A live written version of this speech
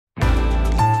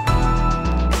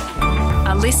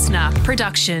listener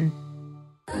production.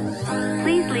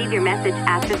 Please leave your message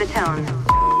after the tone.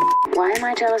 Why am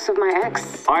I jealous of my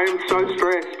ex? I am so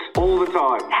stressed all the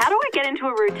time. How do I get into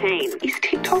a routine? Is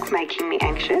TikTok making me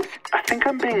anxious? I think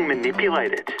I'm being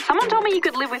manipulated. Someone told me you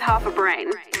could live with half a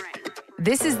brain.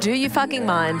 This is Do You Fucking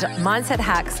Mind? Mindset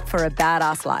Hacks for a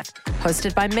Badass Life,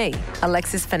 hosted by me,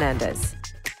 Alexis Fernandez.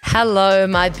 Hello,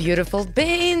 my beautiful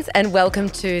beans, and welcome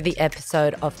to the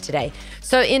episode of today.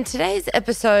 So in today's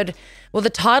episode, well, the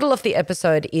title of the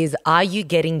episode is, Are You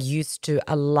Getting Used to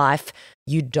a Life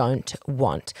You Don't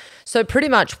Want? So pretty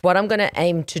much what I'm going to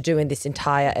aim to do in this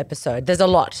entire episode, there's a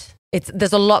lot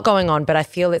going on, but I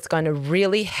feel it's going to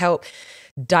really help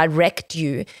direct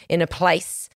you in a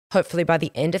place, hopefully by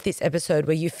the end of this episode,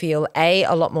 where you feel A,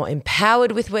 a lot more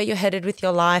empowered with where you're headed with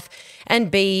your life,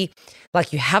 and B,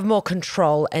 like you have more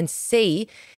control, and C,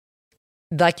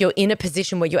 like you're in a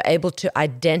position where you're able to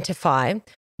identify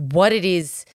what it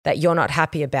is that you're not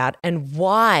happy about and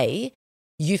why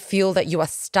you feel that you are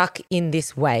stuck in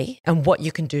this way and what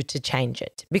you can do to change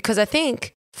it. Because I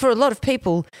think for a lot of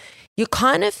people, you're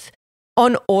kind of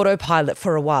on autopilot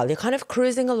for a while. You're kind of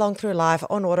cruising along through life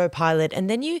on autopilot, and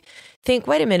then you think,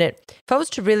 wait a minute, if I was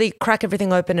to really crack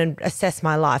everything open and assess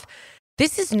my life,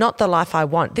 this is not the life I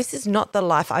want. This is not the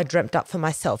life I dreamt up for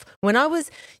myself. When I was,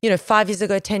 5 years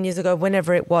ago, 10 years ago,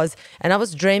 whenever it was, and I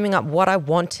was dreaming up what I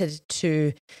wanted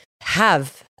to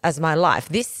have as my life,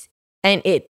 this ain't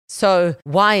it. So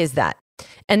why is that?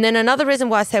 And then another reason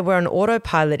why I say we're on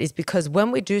autopilot is because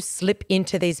when we do slip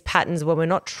into these patterns where we're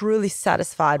not truly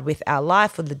satisfied with our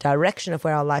life or the direction of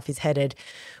where our life is headed,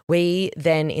 we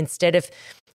then, instead of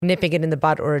nipping it in the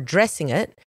bud or addressing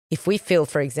it, if we feel,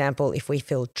 for example, if we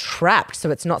feel trapped, so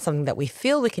it's not something that we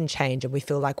feel we can change and we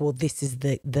feel like, well, this is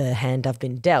the hand I've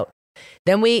been dealt,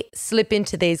 then we slip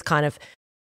into these kind of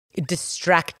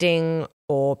distracting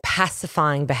or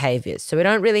pacifying behaviors. So we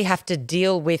don't really have to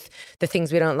deal with the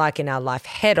things we don't like in our life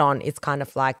head on. It's kind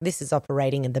of like this is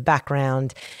operating in the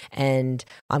background and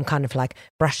I'm kind of like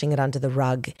brushing it under the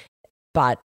rug,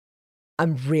 but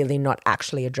I'm really not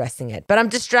actually addressing it. But I'm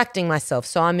distracting myself.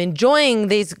 So I'm enjoying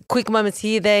these quick moments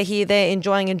here, there,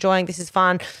 enjoying. This is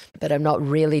fun, but I'm not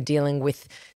really dealing with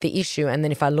the issue. And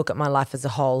then if I look at my life as a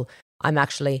whole, I'm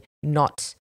actually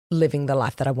not living the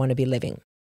life that I want to be living.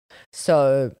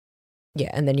 So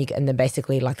yeah, and then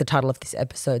basically, like the title of this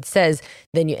episode says,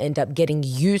 then you end up getting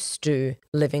used to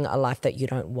living a life that you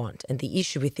don't want. And the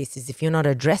issue with this is if you're not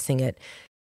addressing it,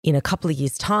 in a couple of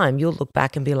years' time, you'll look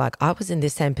back and be like, I was in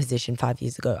this same position 5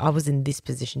 years ago. I was in this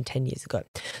position 10 years ago.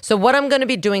 So what I'm going to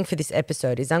be doing for this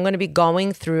episode is I'm going to be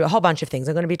going through a whole bunch of things.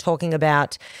 We're going to be talking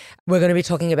about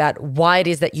why it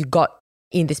is that you got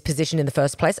in this position in the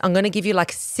first place. I'm going to give you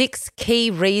like 6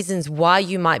 key reasons why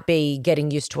you might be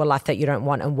getting used to a life that you don't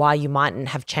want and why you mightn't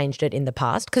have changed it in the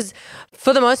past. Because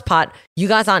for the most part, you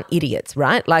guys aren't idiots,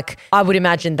 right? Like I would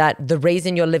imagine that the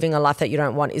reason you're living a life that you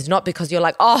don't want is not because you're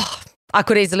like, oh, I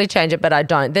could easily change it, but I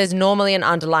don't. There's normally an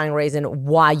underlying reason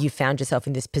why you found yourself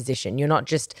in this position. You're not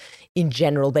just in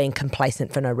general being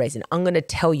complacent for no reason. I'm going to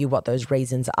tell you what those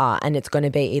reasons are, and it's going to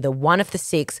be either one of the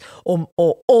 6 or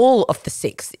all of the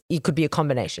 6. It could be a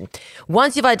combination.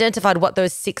 Once you've identified what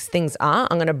those 6 things are,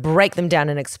 I'm going to break them down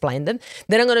and explain them.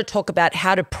 Then I'm going to talk about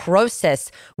how to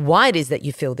process why it is that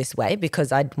you feel this way,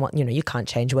 because you can't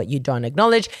change what you don't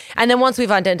acknowledge. And then once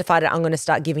we've identified it, I'm going to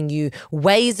start giving you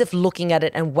ways of looking at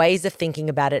it and ways of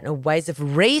thinking about it and ways of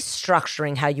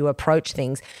restructuring how you approach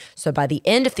things. So by the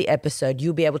end of the episode,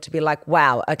 you'll be able to be like,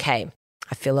 wow, okay,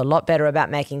 I feel a lot better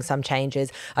about making some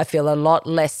changes. I feel a lot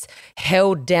less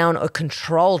held down or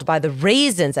controlled by the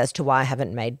reasons as to why I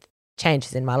haven't made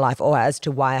changes in my life or as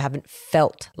to why I haven't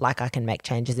felt like I can make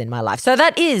changes in my life. So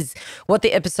that is what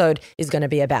the episode is going to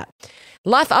be about.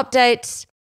 Life updates,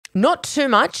 not too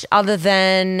much other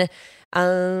than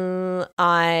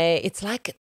it's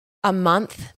like a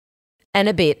month and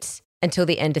a bit until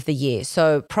the end of the year.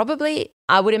 So probably,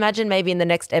 I would imagine maybe in the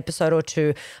next episode or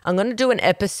 2, I'm going to do an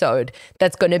episode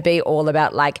that's going to be all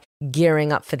about like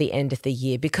gearing up for the end of the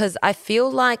year, because I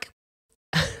feel like,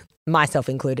 myself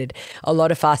included, a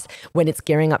lot of us, when it's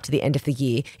gearing up to the end of the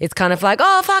year, it's kind of like,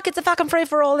 oh, fuck, it's a fucking free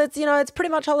for all. It's, it's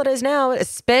pretty much holidays now,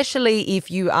 especially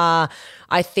if you are,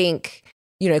 I think,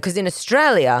 because in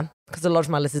Australia, because a lot of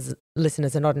my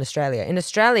listeners are not in Australia. In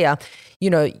Australia,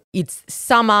 it's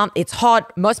summer, it's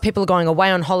hot. Most people are going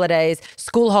away on holidays.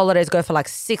 School holidays go for like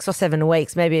 6 or 7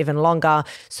 weeks, maybe even longer.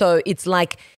 So it's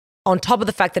like on top of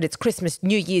the fact that it's Christmas,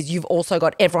 New Year's, you've also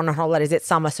got everyone on holidays. It's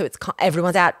summer, so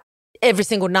everyone's out every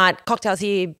single night, cocktails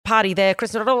here, party there,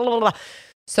 Christmas, blah, blah, blah, blah.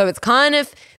 So it's kind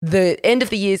of the end of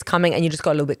the year is coming and you just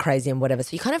got a little bit crazy and whatever.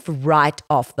 So you kind of write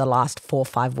off the last 4 or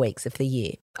 5 weeks of the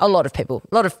year. A lot of people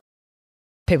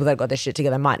that got their shit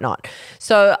together might not.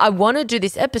 So I want to do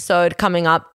this episode coming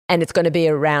up, and it's going to be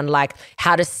around like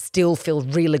how to still feel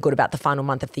really good about the final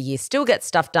month of the year, still get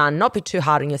stuff done, not be too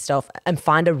hard on yourself, and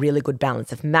find a really good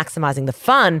balance of maximizing the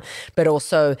fun, but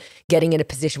also getting in a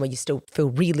position where you still feel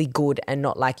really good and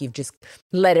not like you've just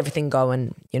let everything go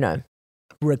and,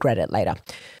 regret it later.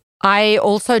 I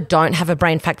also don't have a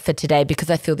brain fact for today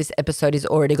because I feel this episode is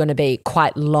already going to be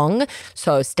quite long.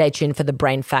 So stay tuned for the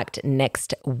brain fact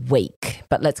next week.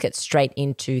 But let's get straight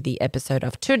into the episode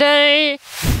of today.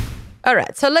 All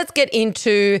right, so let's get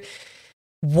into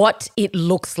what it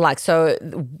looks like. So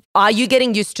are you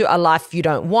getting used to a life you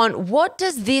don't want? What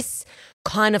does this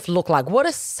kind of look like? What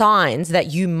are signs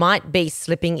that you might be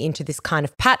slipping into this kind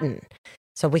of pattern?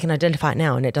 So we can identify it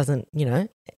now and it doesn't,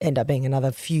 end up being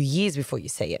another few years before you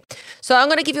see it. So I'm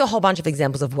going to give you a whole bunch of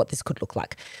examples of what this could look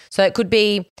like. So it could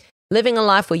be living a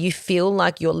life where you feel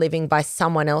like you're living by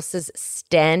someone else's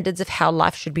standards of how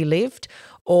life should be lived,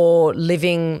 or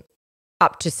living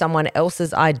up to someone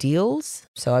else's ideals.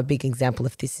 So a big example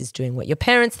of this is doing what your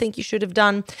parents think you should have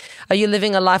done. Are you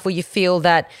living a life where you feel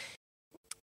that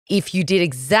if you did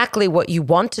exactly what you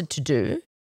wanted to do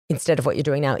instead of what you're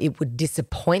doing now, it would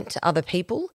disappoint other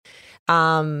people?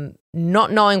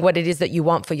 Not knowing what it is that you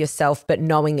want for yourself, but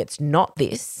knowing it's not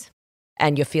this,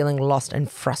 and you're feeling lost and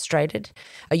frustrated?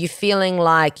 Are you feeling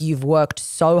like you've worked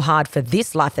so hard for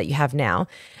this life that you have now,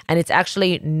 and it's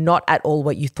actually not at all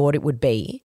what you thought it would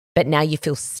be, but now you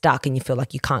feel stuck and you feel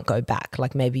like you can't go back?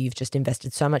 Like maybe you've just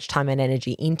invested so much time and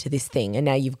energy into this thing and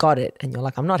now you've got it and you're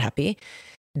like, I'm not happy.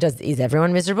 Is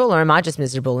everyone miserable or am I just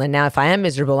miserable? And now if I am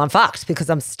miserable, I'm fucked because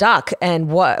I'm stuck. And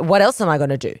what else am I going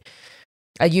to do?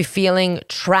 Are you feeling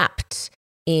trapped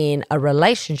in a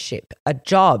relationship, a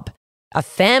job, a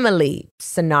family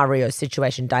scenario,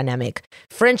 situation, dynamic,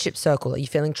 friendship circle? Are you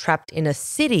feeling trapped in a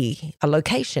city, a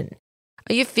location?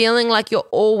 Are you feeling like you're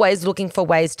always looking for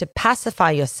ways to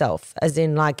pacify yourself, as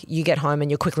in like you get home and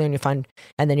you're quickly on your phone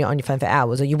and then you're on your phone for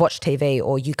hours, or you watch TV,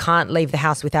 or you can't leave the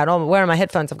house without, where are my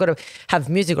headphones? I've got to have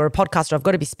music or a podcast, or I've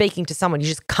got to be speaking to someone. You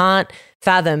just can't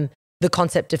fathom the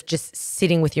concept of just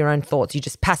sitting with your own thoughts. You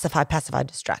just pacify,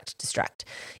 distract.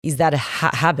 Is that a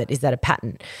habit? Is that a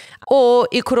pattern? Or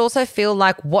it could also feel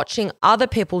like watching other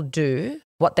people do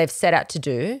what they've set out to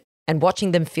do and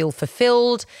watching them feel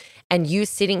fulfilled, and you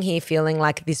sitting here feeling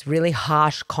like this really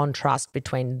harsh contrast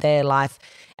between their life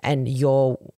and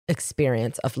your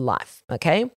experience of life,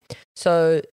 okay?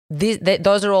 So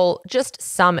those are all just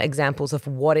some examples of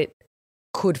what it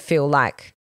could feel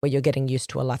like where you're getting used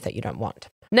to a life that you don't want.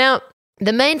 Now,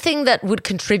 the main thing that would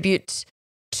contribute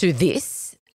to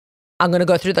this, I'm going to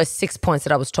go through those 6 points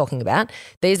that I was talking about.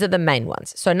 These are the main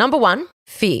ones. So number 1,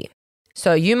 fear.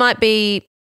 So you might be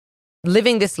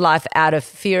living this life out of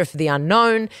fear of the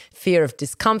unknown, fear of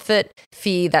discomfort,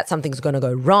 fear that something's going to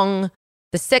go wrong.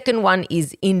 The second one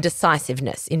is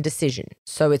indecision.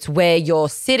 So it's where you're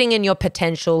sitting in your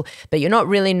potential, but you're not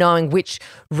really knowing which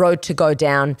road to go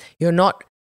down. You're not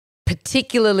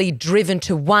particularly driven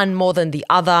to one more than the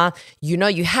other. You know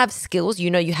you have skills,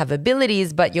 you know you have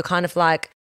abilities, but you're kind of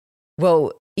like,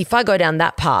 well, if I go down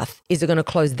that path, is it going to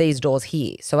close these doors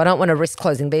here? So I don't want to risk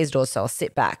closing these doors, so I'll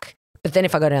sit back. But then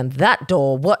if I go down that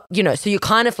door, so you're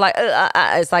kind of like,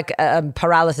 it's like a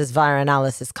paralysis via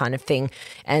analysis kind of thing.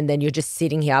 And then you're just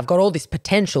sitting here. I've got all this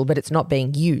potential, but it's not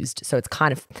being used. So it's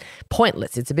kind of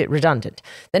pointless. It's a bit redundant.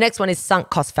 The next one is sunk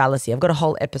cost fallacy. I've got a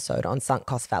whole episode on sunk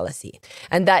cost fallacy.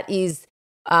 And that is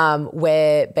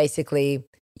where basically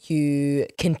you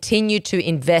continue to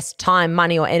invest time,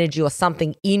 money or energy or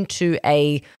something into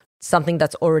something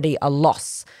that's already a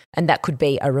loss. And that could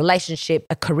be a relationship,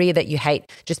 a career that you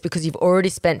hate. Just because you've already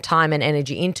spent time and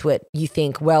energy into it, you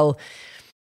think, well,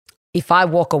 if I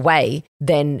walk away,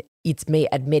 then it's me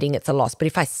admitting it's a loss. But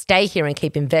if I stay here and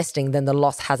keep investing, then the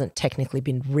loss hasn't technically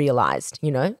been realized,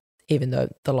 even though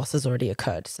the loss has already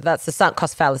occurred. So that's the sunk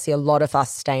cost fallacy. A lot of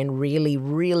us stay in really,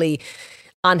 really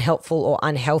unhelpful or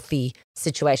unhealthy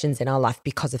situations in our life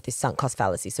because of this sunk cost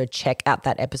fallacy. So check out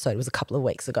that episode. It was a couple of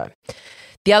weeks ago.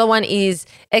 The other one is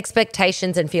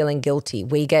expectations and feeling guilty.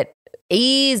 We get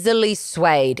easily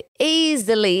swayed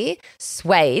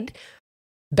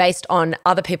based on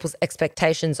other people's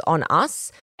expectations on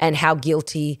us and how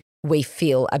guilty we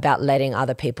feel about letting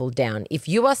other people down. If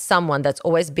you are someone that's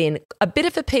always been a bit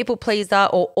of a people pleaser,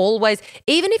 or always,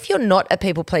 even if you're not a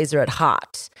people pleaser at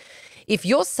heart, if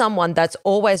you're someone that's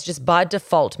always just by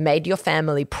default made your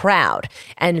family proud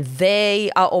and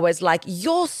they are always like,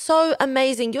 you're so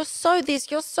amazing, you're so this,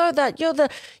 you're so that,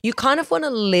 you kind of want to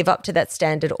live up to that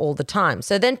standard all the time.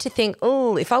 So then to think,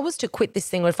 oh, if I was to quit this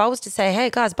thing, or if I was to say, hey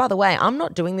guys, by the way, I'm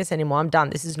not doing this anymore, I'm done,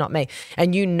 this is not me,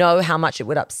 and you know how much it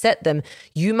would upset them,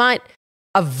 you might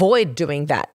avoid doing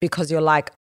that because you're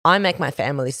like, I make my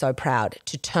family so proud.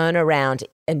 To turn around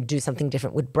and do something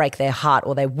different would break their heart,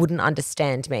 or they wouldn't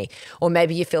understand me. Or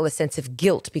maybe you feel a sense of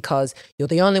guilt because you're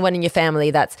the only one in your family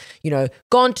that's,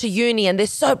 gone to uni and they're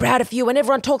so proud of you and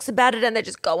everyone talks about it and they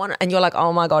just go on. And you're like,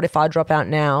 oh my God, if I drop out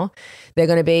now, they're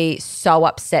going to be so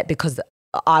upset because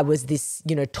I was this,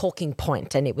 talking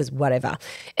point and it was whatever.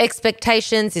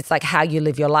 Expectations, it's like how you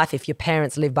live your life. If your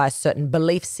parents live by a certain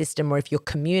belief system, or if your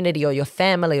community or your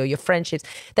family or your friendships,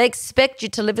 they expect you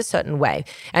to live a certain way.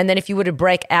 And then if you were to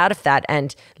break out of that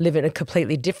and live in a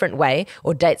completely different way,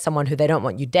 or date someone who they don't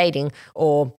want you dating,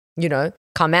 or,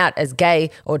 come out as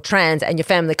gay or trans and your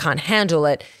family can't handle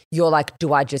it, you're like,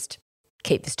 do I just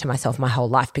keep this to myself my whole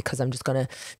life because I'm just going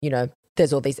to,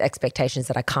 there's all these expectations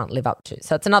that I can't live up to.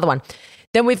 So it's another one.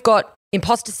 Then we've got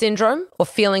imposter syndrome, or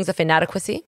feelings of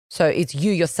inadequacy. So it's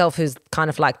you yourself who's kind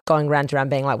of like going round around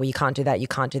being like, well, you can't do that, you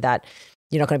can't do that,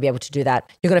 you're not going to be able to do that,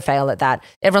 you're going to fail at that,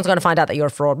 everyone's going to find out that you're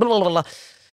a fraud, blah, blah, blah, blah.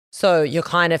 So you're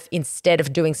kind of, instead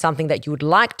of doing something that you would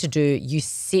like to do, you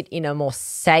sit in a more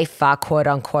safer, quote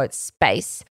unquote,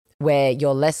 space where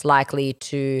you're less likely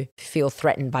to feel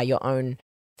threatened by your own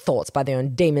thoughts, by their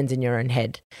own demons in your own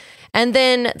head. And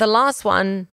then the last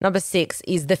one, number 6,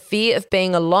 is the fear of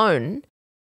being alone.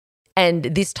 And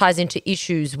this ties into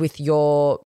issues with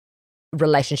your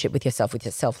relationship with yourself, with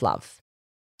your self-love.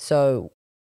 So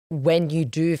when you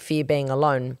do fear being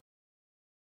alone,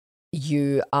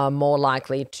 you are more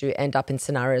likely to end up in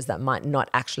scenarios that might not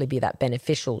actually be that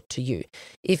beneficial to you.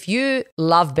 If you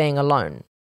love being alone,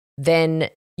 then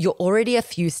you're already a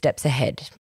few steps ahead.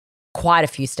 Quite a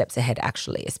few steps ahead,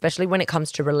 actually, especially when it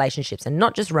comes to relationships, and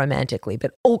not just romantically,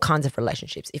 but all kinds of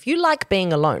relationships. If you like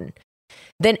being alone,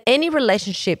 then any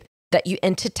relationship that you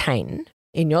entertain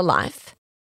in your life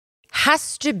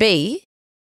has to be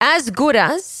as good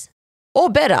as or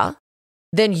better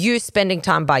than you spending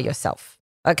time by yourself.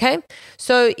 Okay?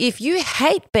 So if you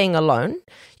hate being alone,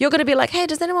 you're going to be like, hey,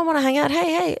 does anyone want to hang out?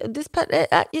 Hey, this part,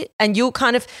 and you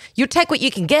take what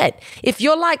you can get. If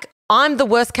you're like, I'm the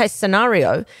worst case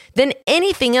scenario, then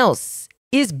anything else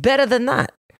is better than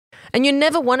that. And you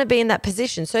never want to be in that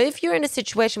position. So if you're in a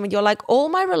situation where you're like, all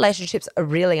my relationships are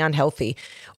really unhealthy,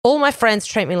 all my friends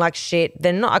treat me like shit,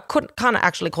 they're not, I couldn't kind of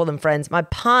actually call them friends. My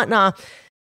partner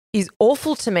is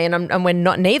awful to me, and we're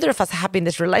not, neither of us are happy in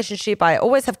this relationship. I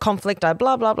always have conflict. I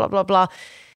blah, blah, blah, blah, blah.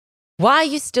 Why are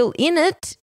you still in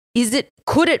it?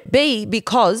 Could it be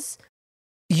because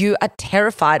you are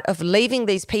terrified of leaving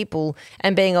these people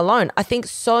and being alone? I think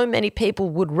so many people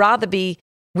would rather be,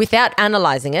 without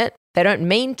analyzing it, they don't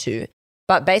mean to,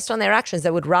 but based on their actions,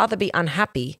 they would rather be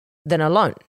unhappy than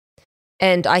alone.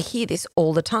 And I hear this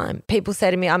all the time. People say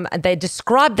to me, they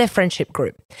describe their friendship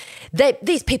group.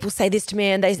 These people say this to me,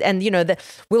 and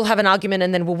we'll have an argument,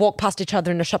 and then we'll walk past each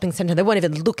other in a shopping center. They won't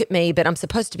even look at me, but I'm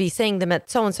supposed to be seeing them at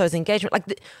so-and-so's engagement.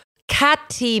 Like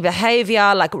catty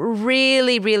behavior, like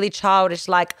really, really childish,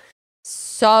 like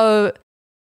so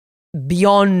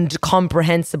beyond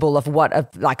comprehensible of what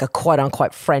a quote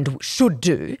unquote friend should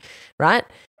do, right?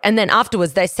 And then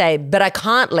afterwards they say, but I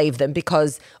can't leave them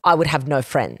because I would have no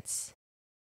friends.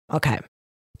 Okay.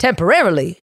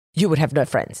 Temporarily, you would have no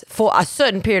friends. For a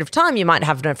certain period of time, you might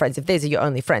have no friends if these are your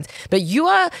only friends. But you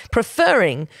are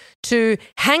preferring to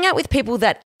hang out with people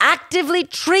that actively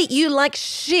treat you like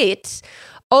shit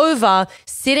over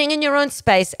sitting in your own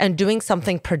space and doing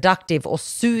something productive or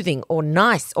soothing or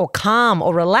nice or calm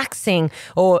or relaxing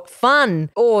or fun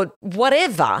or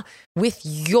whatever with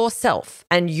yourself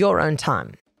and your own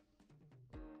time.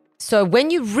 So when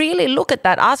you really look at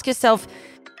that, ask yourself,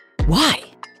 why?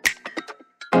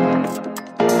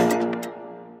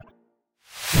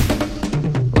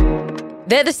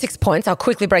 They're the 6 points. I'll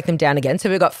quickly break them down again. So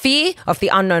we've got fear of the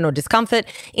unknown or discomfort,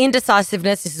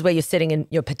 indecisiveness. This is where you're sitting in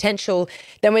your potential.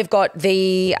 Then we've got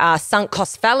the sunk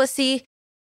cost fallacy,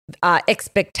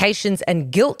 expectations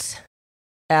and guilt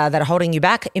that are holding you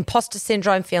back, imposter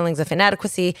syndrome, feelings of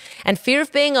inadequacy, and fear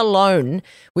of being alone,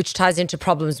 which ties into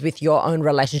problems with your own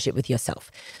relationship with yourself.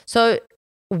 So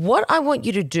what I want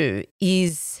you to do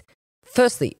is,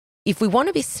 firstly, if we want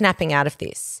to be snapping out of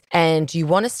this and you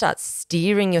want to start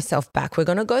steering yourself back, we're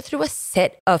going to go through a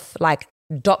set of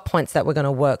dot points that we're going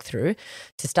to work through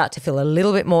to start to feel a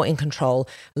little bit more in control,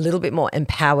 a little bit more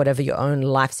empowered over your own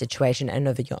life situation and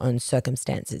over your own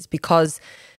circumstances. Because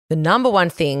the number one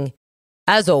thing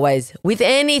as always, with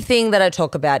anything that I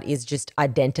talk about is just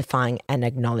identifying and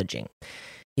acknowledging.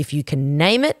 If you can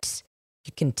name it,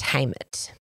 you can tame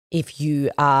it. If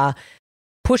you are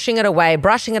pushing it away,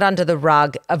 brushing it under the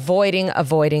rug,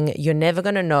 avoiding, you're never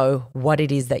going to know what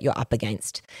it is that you're up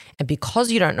against. And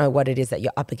because you don't know what it is that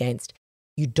you're up against,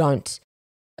 you don't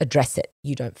address it.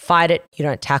 You don't fight it. You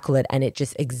don't tackle it. And it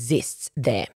just exists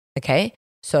there. Okay?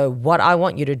 So what I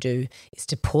want you to do is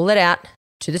to pull it out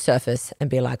to the surface and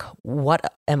be like,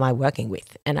 what am I working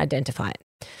with? And identify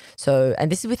it. So,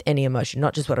 and this is with any emotion,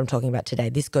 not just what I'm talking about today.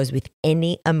 This goes with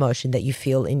any emotion that you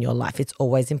feel in your life. It's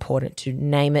always important to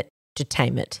name it, to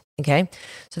tame it. Okay.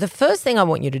 So the first thing I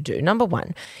want you to do, number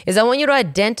one, is I want you to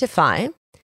identify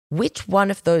which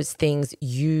one of those things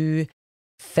you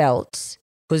felt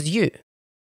was you.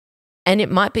 And it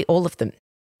might be all of them,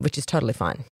 which is totally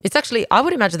fine. It's actually, I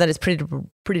would imagine that it's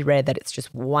pretty rare that it's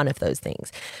just one of those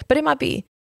things, but it might be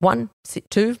one,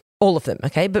 two, all of them.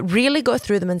 Okay. But really go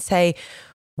through them and say,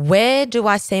 where do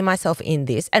I see myself in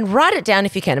this? And write it down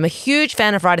if you can. I'm a huge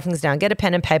fan of writing things down. Get a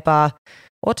pen and paper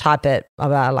or type it.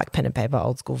 I like pen and paper,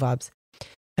 old school vibes,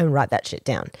 and write that shit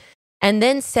down. And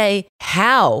then say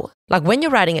how, like when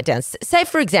you're writing it down, say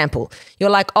for example,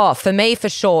 you're like, oh, for me, for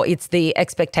sure, it's the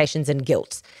expectations and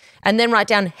guilt. And then write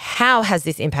down, how has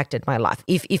this impacted my life?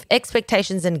 If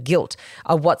expectations and guilt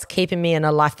are what's keeping me in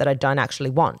a life that I don't actually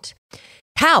want,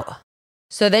 how?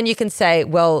 So then you can say,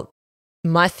 well,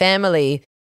 my family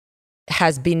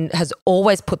has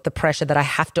always put the pressure that I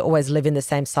have to always live in the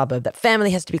same suburb, that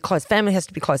family has to be close.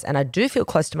 And I do feel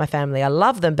close to my family. I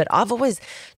love them, but I've always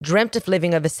dreamt of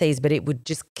living overseas, but it would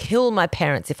just kill my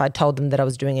parents if I told them that I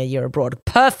was doing a year abroad.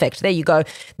 Perfect. There you go.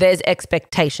 There's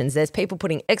expectations. There's people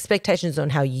putting expectations on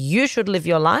how you should live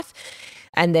your life,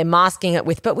 and they're masking it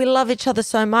with, but we love each other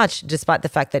so much, despite the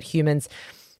fact that humans,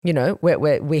 you know,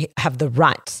 we have the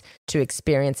right to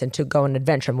experience and to go on an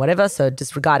adventure and whatever. So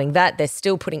disregarding that, they're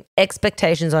still putting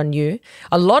expectations on you.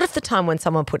 A lot of the time when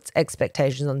someone puts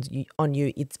expectations on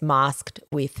you, it's masked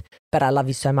with, but I love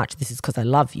you so much. This is because I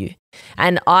love you.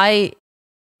 And I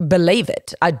believe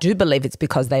it. I do believe it's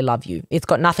because they love you. It's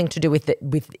got nothing to do with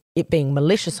it being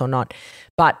malicious or not,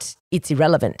 but it's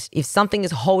irrelevant. If something is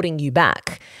holding you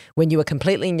back when you are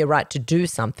completely in your right to do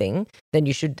something, then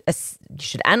you should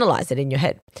analyze it in your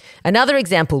head. Another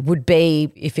example would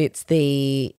be if it's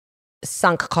the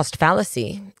sunk cost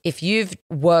fallacy. If you've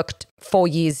worked 4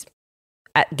 years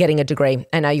at getting a degree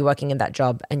and now you're working in that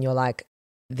job and you're like,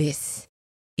 this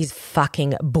is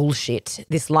fucking bullshit.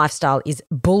 This lifestyle is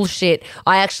bullshit.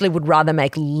 I actually would rather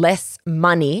make less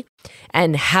money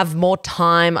and have more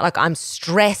time. Like, I'm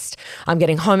stressed. I'm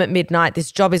getting home at midnight.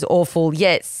 This job is awful.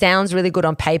 Yeah, it sounds really good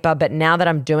on paper, but now that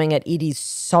I'm doing it, it is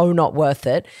so not worth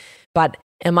it. But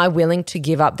am I willing to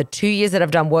give up the 2 years that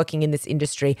I've done working in this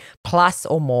industry plus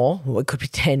or more, or it could be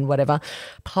 10, whatever,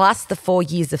 plus the 4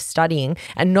 years of studying?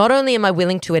 And not only am I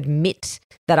willing to admit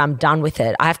that I'm done with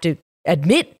it, I have to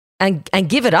admit and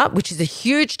give it up, which is a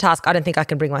huge task. I don't think I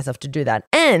can bring myself to do that.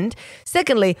 And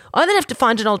secondly, I then have to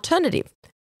find an alternative.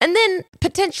 And then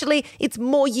potentially it's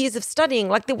more years of studying.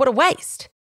 Like, what a waste.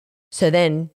 So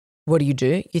then what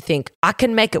do? You think, I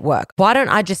can make it work. Why don't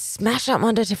I just smash up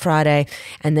Monday to Friday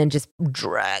and then just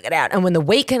drag it out? And when the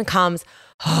weekend comes,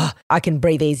 I can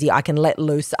breathe easy. I can let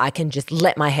loose. I can just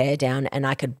let my hair down and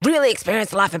I could really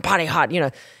experience life and party hard, you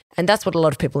know. And that's what a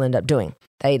lot of people end up doing.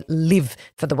 They live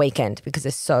for the weekend because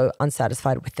they're so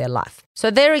unsatisfied with their life.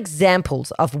 So they're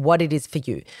examples of what it is for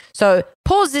you. So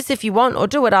pause this if you want or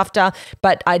do it after,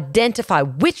 but identify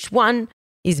which one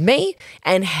is me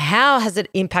and how has it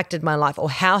impacted my life, or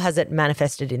how has it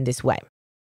manifested in this way.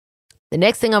 The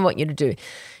next thing I want you to do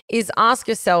is ask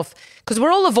yourself, because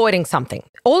we're all avoiding something.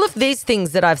 All of these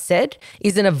things that I've said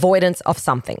is an avoidance of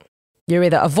something. You're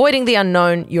either avoiding the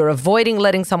unknown, you're avoiding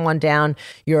letting someone down,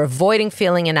 you're avoiding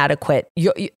feeling inadequate.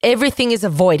 Everything is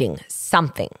avoiding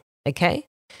something, okay?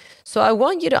 So I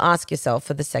want you to ask yourself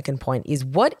for the second point is,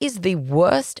 what is the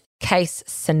worst case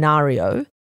scenario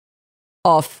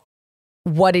of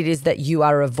what it is that you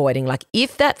are avoiding? Like,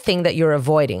 if that thing that you're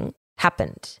avoiding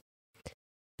happened,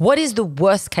 what is the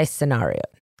worst case scenario?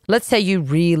 Let's say you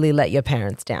really let your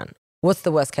parents down. What's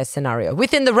the worst case scenario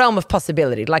within the realm of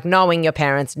possibility? Like knowing your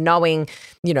parents, knowing,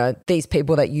 you know, these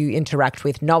people that you interact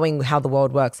with, knowing how the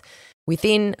world works.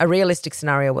 Within a realistic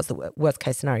scenario, what's the worst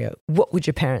case scenario? What would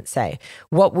your parents say?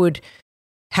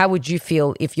 How would you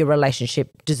feel if your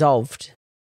relationship dissolved?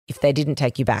 If they didn't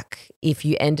take you back? If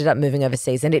you ended up moving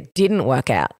overseas and it didn't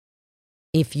work out?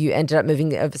 If you ended up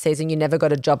moving overseas and you never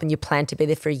got a job and you planned to be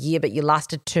there for a year, but you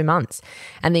lasted 2 months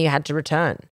and then you had to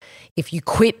return. If you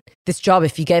quit this job,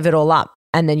 if you gave it all up,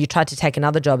 and then you tried to take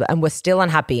another job and were still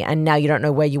unhappy and now you don't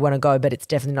know where you want to go, but it's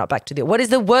definitely not back to the... What is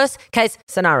the worst case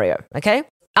scenario, okay?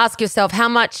 Ask yourself, how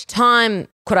much time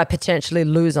could I potentially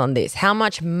lose on this? How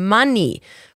much money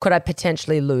could I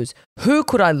potentially lose? Who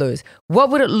could I lose? What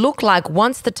would it look like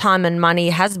once the time and money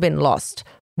has been lost?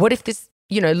 What if this,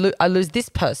 I lose this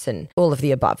person? All of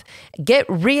the above. Get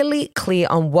really clear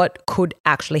on what could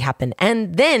actually happen.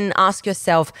 And then ask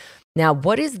yourself, now,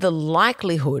 what is the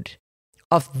likelihood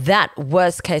of that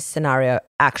worst case scenario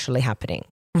actually happening?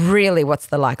 Really, what's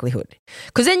the likelihood?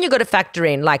 Because then you've got to factor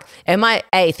in, like, am I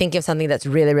A, thinking of something that's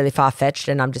really, really far-fetched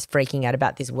and I'm just freaking out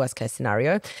about this worst case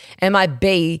scenario? Am I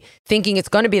B, thinking it's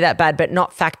going to be that bad but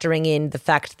not factoring in the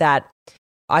fact that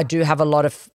I do have a lot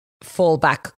of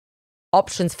fallback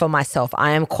options for myself?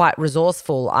 I am quite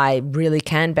resourceful. I really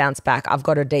can bounce back. I've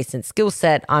got a decent skill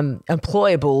set. I'm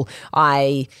employable.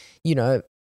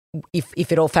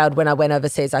 If it all failed when I went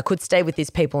overseas, I could stay with these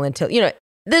people until,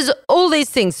 there's all these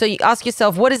things. So you ask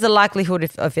yourself, what is the likelihood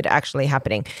of it actually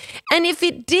happening? And if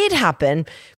it did happen,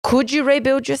 could you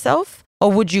rebuild yourself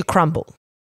or would you crumble?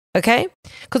 Okay?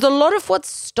 Because a lot of what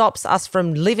stops us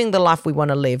from living the life we want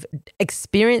to live,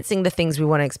 experiencing the things we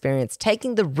want to experience,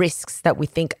 taking the risks that we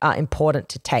think are important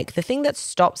to take, the thing that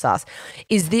stops us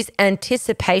is this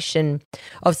anticipation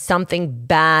of something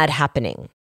bad happening.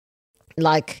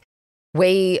 Like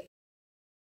we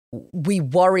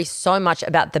worry so much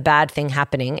about the bad thing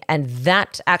happening, and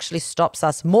that actually stops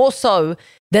us more so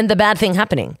than the bad thing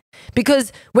happening.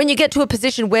 Because when you get to a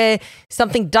position where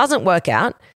something doesn't work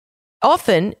out,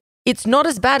 often it's not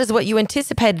as bad as what you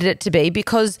anticipated it to be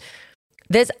because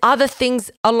there's other things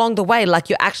along the way, like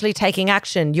you're actually taking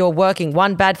action, you're working,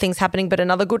 one bad thing's happening, but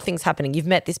another good thing's happening. You've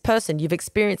met this person, you've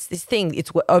experienced this thing,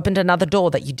 it's opened another door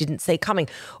that you didn't see coming,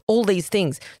 all these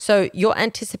things. So your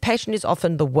anticipation is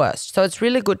often the worst. So it's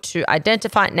really good to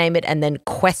identify it, name it, and then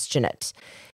question it.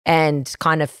 And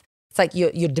kind of, it's like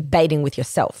you're debating with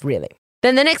yourself, really.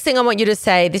 Then the next thing I want you to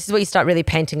say, this is where you start really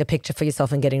painting a picture for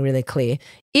yourself and getting really clear.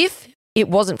 If it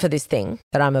wasn't for this thing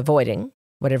that I'm avoiding,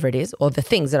 whatever it is, or the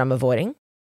things that I'm avoiding,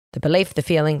 the belief, the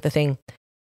feeling, the thing,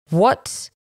 what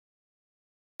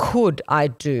could I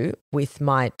do with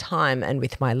my time and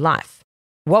with my life?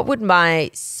 What would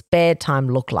my spare time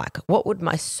look like? What would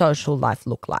my social life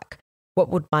look like? What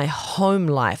would my home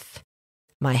life,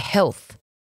 my health,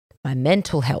 my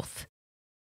mental health,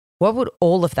 what would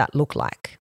all of that look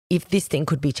like if this thing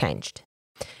could be changed?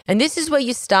 And this is where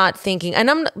you start thinking,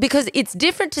 because it's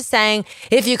different to saying,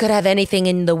 if you could have anything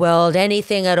in the world,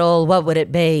 anything at all, what would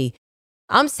it be?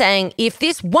 I'm saying, if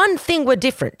this one thing were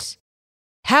different,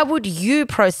 how would you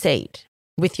proceed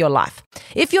with your life?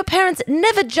 If your parents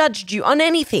never judged you on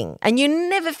anything and you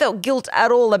never felt guilt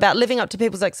at all about living up to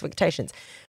people's expectations,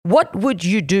 what would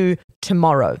you do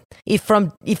tomorrow?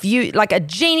 If you, like a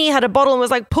genie had a bottle and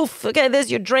was like, poof, okay,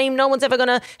 there's your dream. No one's ever going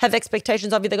to have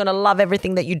expectations of you. They're going to love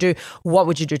everything that you do. What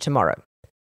would you do tomorrow?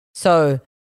 So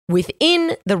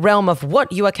within the realm of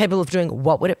what you are capable of doing,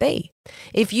 what would it be?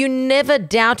 If you never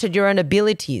doubted your own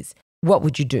abilities, what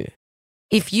would you do?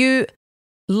 If you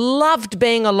loved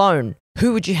being alone,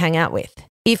 who would you hang out with?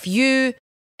 If you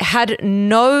had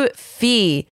no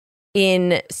fear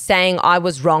in saying I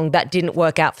was wrong, that didn't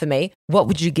work out for me, what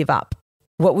would you give up?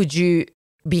 What would you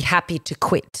be happy to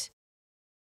quit?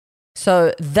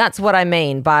 So that's what I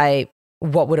mean by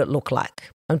what would it look like?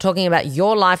 I'm talking about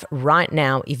your life right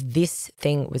now if this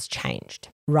thing was changed.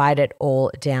 Write it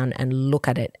all down and look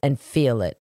at it and feel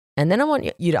it. And then I want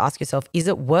you to ask yourself, is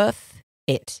it worth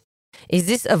it? Is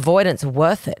this avoidance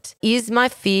worth it? Is my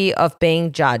fear of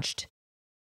being judged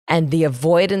and the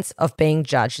avoidance of being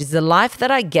judged, is the life that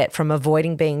I get from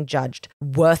avoiding being judged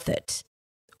worth it?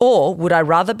 Or would I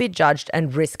rather be judged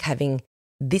and risk having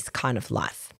this kind of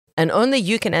life? And only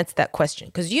you can answer that question,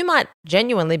 because you might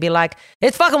genuinely be like,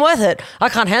 it's fucking worth it. I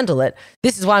can't handle it.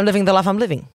 This is why I'm living the life I'm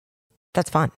living. That's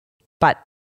fine. But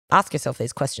ask yourself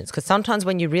these questions, because sometimes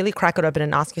when you really crack it open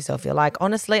and ask yourself, you're like,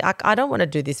 honestly, I don't want to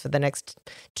do this for the next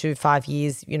 2-5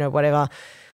 years, whatever.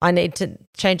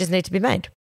 Changes need to be made.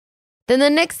 Then the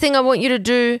next thing I want you to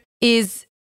do is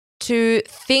to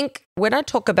think, when I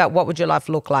talk about what would your life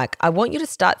look like, I want you to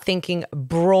start thinking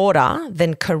broader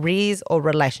than careers or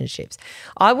relationships.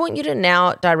 I want you to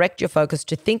now direct your focus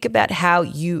to think about how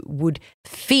you would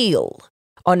feel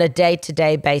on a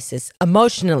day-to-day basis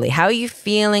emotionally. How are you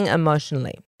feeling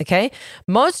emotionally? Okay?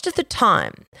 Most of the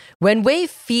time, when we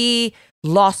fear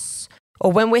loss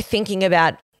or when we're thinking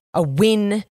about a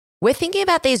win we're thinking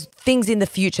about these things in the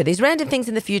future, these random things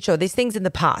in the future, or these things in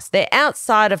the past. They're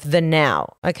outside of the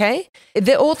now, okay?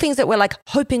 They're all things that we're like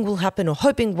hoping will happen or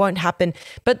hoping won't happen.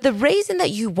 But the reason that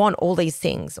you want all these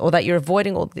things or that you're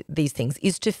avoiding all these things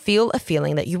is to feel a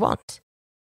feeling that you want.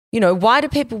 You know, why do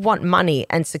people want money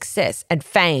and success and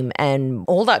fame and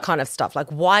all that kind of stuff? Like,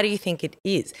 why do you think it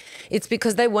is? It's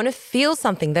because they want to feel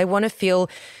something. They want to feel,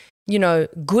 you know,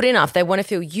 good enough. They want to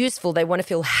feel useful. They want to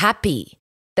feel happy.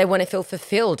 They want to feel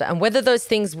fulfilled. And whether those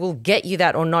things will get you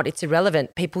that or not, it's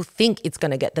irrelevant. People think it's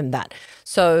going to get them that.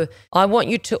 So I want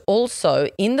you to also,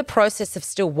 in the process of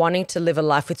still wanting to live a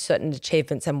life with certain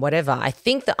achievements and whatever, I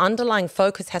think the underlying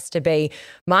focus has to be,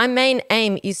 my main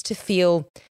aim is to feel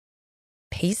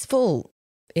peaceful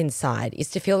inside, is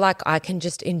to feel like I can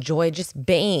just enjoy just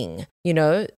being, you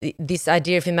know, this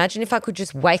idea of imagine if I could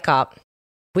just wake up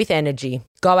with energy,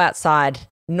 go outside,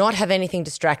 not have anything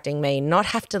distracting me, not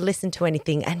have to listen to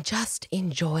anything and just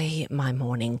enjoy my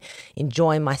morning,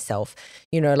 enjoy myself.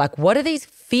 You know, like what are these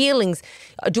feelings?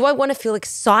 Do I want to feel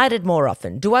excited more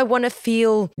often? Do I want to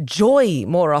feel joy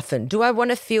more often? Do I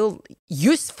want to feel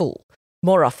useful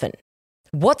more often?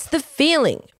 What's the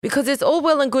feeling? Because it's all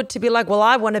well and good to be like, well,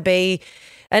 I want to be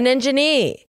an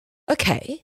engineer.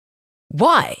 Okay,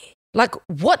 why? Like,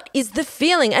 what is the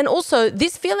feeling? And also,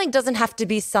 this feeling doesn't have to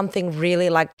be something really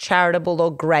like charitable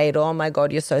or great. Oh my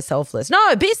God, you're so selfless.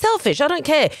 No, be selfish. I don't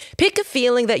care. Pick a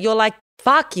feeling that you're like,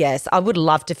 fuck yes, I would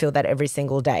love to feel that every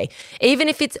single day. Even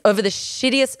if it's over the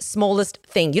shittiest, smallest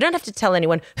thing. You don't have to tell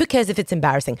anyone. Who cares if it's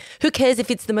embarrassing? Who cares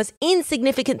if it's the most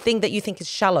insignificant thing that you think is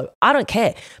shallow? I don't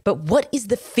care. But what is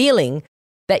the feeling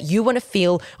that you want to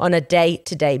feel on a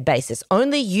day-to-day basis?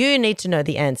 Only you need to know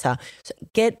the answer. So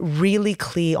get really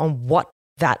clear on what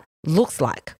that looks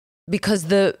like, because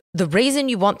the reason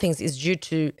you want things is due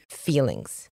to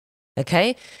feelings,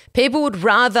 okay? People would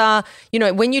rather, you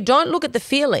know, when you don't look at the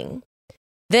feeling,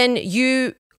 then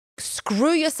you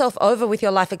screw yourself over with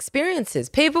your life experiences.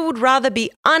 People would rather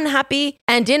be unhappy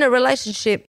and in a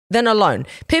relationship than alone.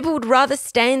 People would rather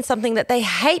stay in something that they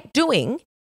hate doing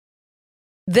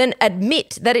than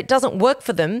admit that it doesn't work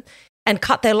for them and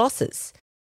cut their losses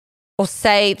or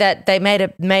say that they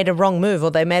made a wrong move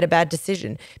or they made a bad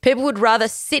decision. People would rather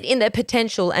sit in their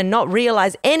potential and not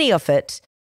realize any of it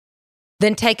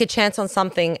than take a chance on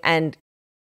something and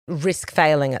risk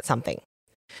failing at something.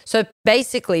 So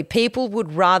basically, people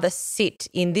would rather sit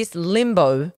in this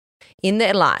limbo in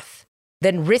their life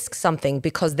than risk something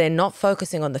because they're not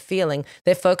focusing on the feeling.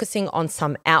 They're focusing on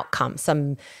some outcome,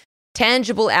 some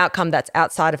tangible outcome that's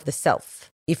outside of the self.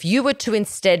 If you were to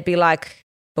instead be like,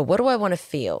 but what do I want to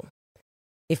feel?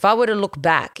 If I were to look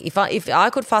back, if I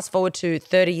could fast forward to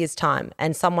 30 years' time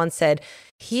and someone said,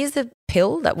 here's a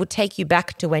pill that would take you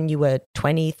back to when you were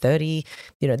 20, 30,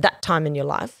 you know, that time in your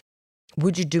life,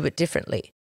 would you do it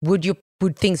differently? Would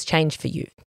things change for you?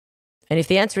 And if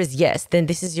the answer is yes, then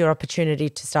this is your opportunity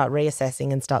to start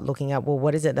reassessing and start looking at, well,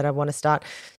 what is it that I want to start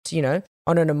to, you know,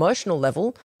 on an emotional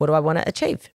level, what do I want to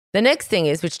achieve? The next thing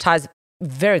is, which ties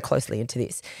very closely into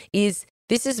this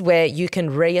is where you can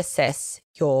reassess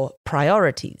your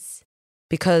priorities,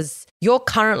 because your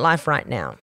current life right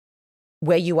now,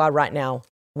 where you are right now,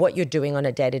 what you're doing on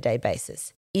a day-to-day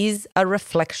basis is a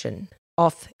reflection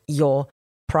of your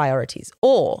priorities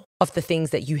or of the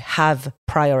things that you have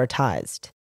prioritized.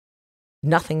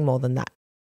 Nothing more than that.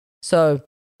 So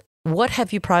what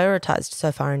have you prioritized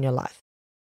so far in your life?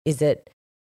 Is it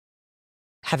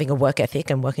having a work ethic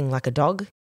and working like a dog?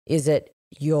 Is it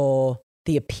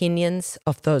the opinions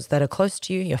of those that are close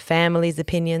to you, your family's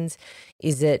opinions?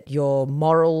 Is it your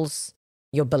morals,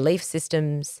 your belief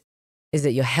systems? Is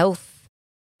it your health,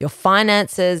 your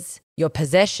finances, your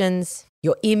possessions,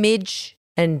 your image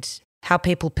and how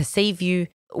people perceive you?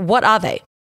 What are they?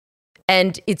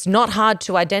 And it's not hard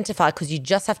to identify because you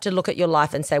just have to look at your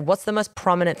life and say, what's the most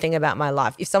prominent thing about my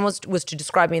life? If someone was to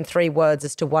describe me in 3 words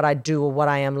as to what I do or what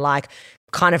I am like,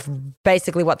 kind of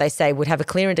basically what they say would have a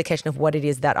clear indication of what it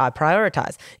is that I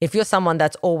prioritize. If you're someone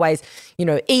that's always, you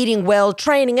know, eating well,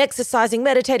 training, exercising,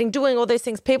 meditating, doing all those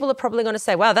things, people are probably going to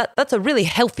say, wow, that's a really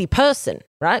healthy person,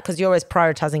 right? Because you're always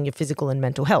prioritizing your physical and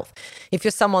mental health. If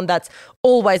you're someone that's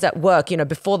always at work, you know,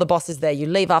 before the boss is there, you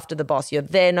leave after the boss, you're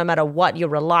there no matter what, you're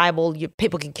reliable,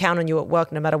 people can count on you at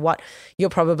work no matter what, you'll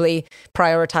probably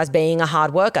prioritize being a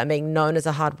hard worker and being known as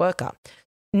a hard worker.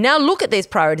 Now look at these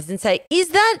priorities and say,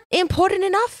 is that important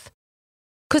enough?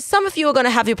 Because some of you are going to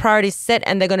have your priorities set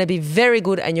and they're going to be very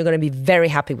good and you're going to be very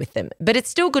happy with them. But it's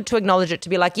still good to acknowledge it, to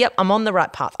be like, yep, I'm on the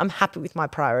right path. I'm happy with my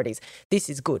priorities. This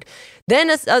is good. Then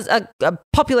as a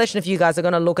population of you guys are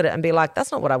going to look at it and be like,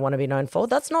 that's not what I want to be known for.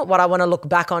 That's not what I want to look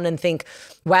back on and think,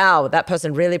 wow, that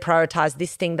person really prioritized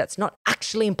this thing that's not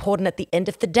actually important at the end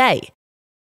of the day.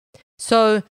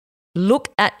 So look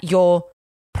at your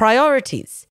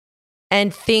priorities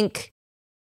and think,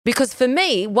 because for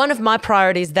me, one of my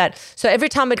priorities so every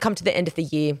time it'd come to the end of the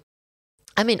year,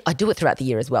 I mean, I do it throughout the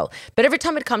year as well, but every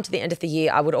time it'd come to the end of the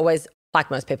year, I would always,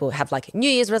 like most people, have like New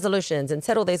Year's resolutions and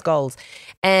set all these goals.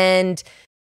 And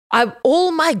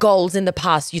all my goals in the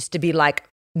past used to be like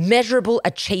measurable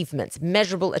achievements.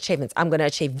 I'm going to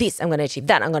achieve this. I'm going to achieve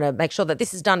that. I'm going to make sure that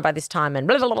this is done by this time and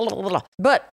blah, blah, blah, blah, blah.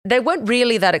 But they weren't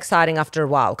really that exciting after a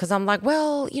while because I'm like,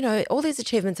 well, all these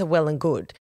achievements are well and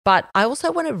good, but I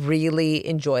also want to really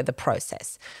enjoy the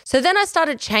process. So then I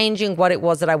started changing what it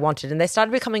was that I wanted, and they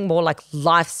started becoming more like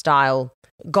lifestyle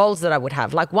goals that I would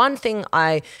have. Like one thing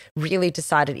I really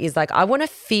decided is like, I want to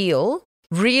feel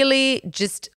really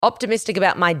just optimistic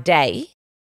about my day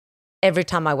every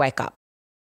time I wake up.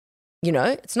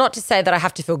 It's not to say that I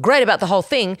have to feel great about the whole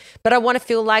thing, but I want to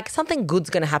feel like something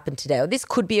good's going to happen today, or this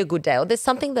could be a good day, or there's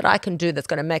something that I can do that's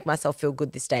going to make myself feel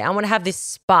good this day. I want to have this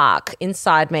spark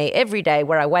inside me every day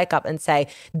where I wake up and say,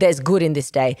 there's good in this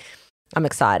day. I'm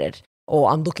excited, or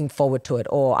I'm looking forward to it,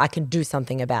 or I can do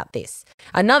something about this.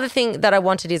 Another thing that I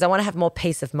wanted is I want to have more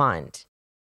peace of mind.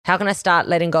 How can I start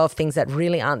letting go of things that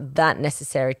really aren't that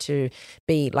necessary to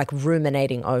be like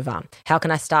ruminating over? How can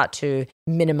I start to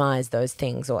minimize those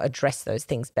things or address those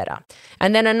things better?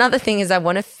 And then another thing is I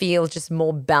want to feel just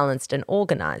more balanced and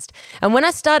organized. And when I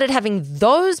started having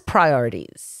those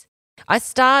priorities, I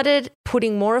started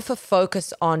putting more of a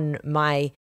focus on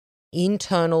my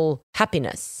internal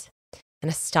happiness.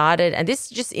 And this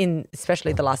just in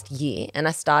especially the last year, and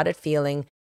I started feeling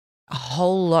a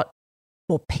whole lot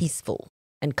more peaceful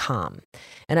and calm.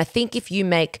 And I think if you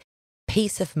make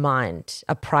peace of mind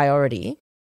a priority,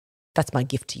 that's my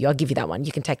gift to you. I'll give you that one.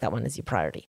 You can take that one as your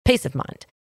priority. Peace of mind.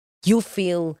 You'll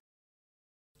feel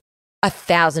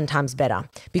 1,000 times better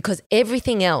because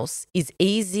everything else is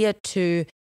easier to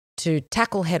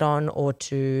tackle head on or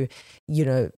to,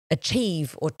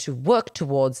 achieve or to work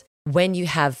towards when you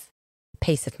have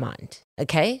peace of mind.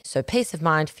 Okay. So peace of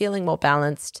mind, feeling more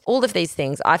balanced, all of these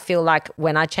things. I feel like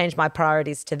when I changed my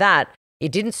priorities to that,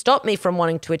 it didn't stop me from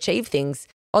wanting to achieve things.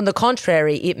 On the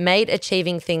contrary, it made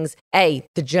achieving things, A,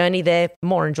 the journey there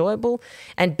more enjoyable,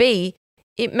 and B,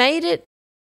 it made it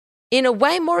in a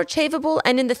way more achievable.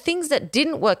 And in the things that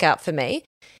didn't work out for me,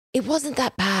 it wasn't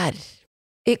that bad.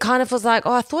 It kind of was like,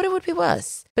 I thought it would be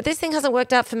worse, but this thing hasn't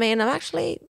worked out for me and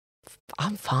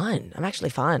I'm fine. I'm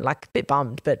actually fine, like a bit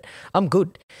bummed, but I'm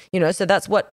good. So that's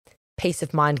what peace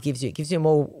of mind gives you. It gives you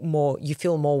more, you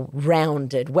feel more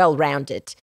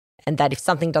well-rounded. And that if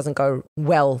something doesn't go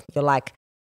well, you're like,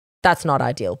 that's not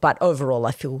ideal. But overall,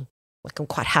 I feel like I'm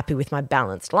quite happy with my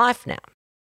balanced life now.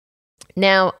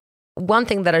 Now, one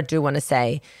thing that I do want to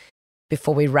say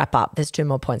before we wrap up, there's 2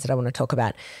 more points that I want to talk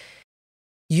about.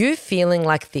 You feeling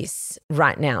like this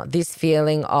right now, this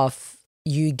feeling of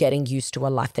you getting used to a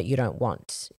life that you don't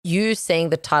want, you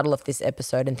seeing the title of this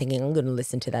episode and thinking, I'm going to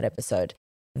listen to that episode,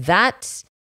 that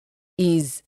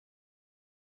is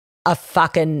a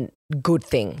fucking good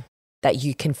thing that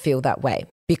you can feel that way,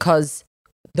 because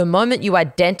the moment you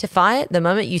identify it, the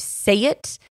moment you see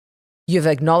it, you've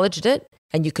acknowledged it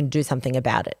and you can do something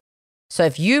about it. So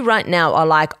if you right now are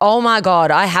like, oh my God,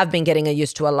 I have been getting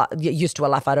used to a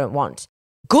life I don't want.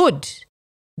 Good.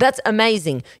 That's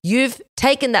amazing. You've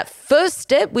taken that first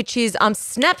step, which is I'm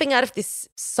snapping out of this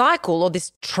cycle or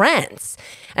this trance,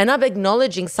 and I'm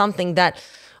acknowledging something that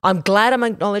I'm glad I'm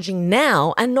acknowledging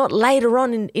now and not later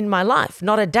on in my life,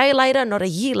 not a day later, not a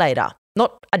year later,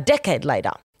 not a decade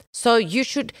later. So you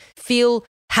should feel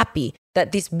happy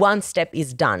that this one step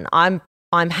is done.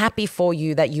 I'm happy for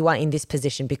you that you are in this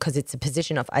position because it's a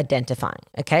position of identifying,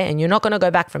 okay? And you're not going to go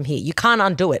back from here. You can't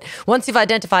undo it. Once you've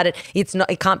identified it,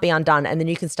 it can't be undone, and then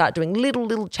you can start doing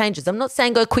little changes. I'm not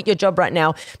saying go quit your job right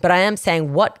now, but I am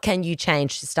saying what can you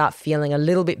change to start feeling a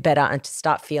little bit better and to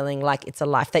start feeling like it's a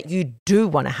life that you do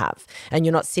want to have, and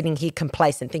you're not sitting here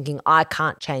complacent thinking I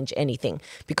can't change anything,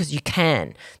 because you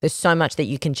can. There's so much that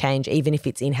you can change, even if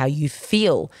it's in how you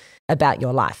feel about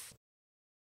your life.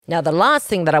 Now, the last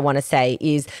thing that I want to say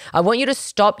is I want you to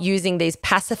stop using these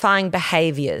pacifying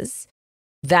behaviors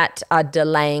that are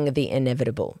delaying the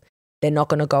inevitable. They're not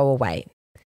going to go away.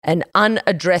 An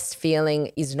unaddressed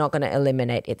feeling is not going to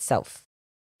eliminate itself.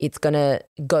 It's going to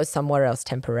go somewhere else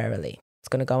temporarily. It's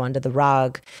going to go under the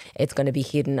rug. It's going to be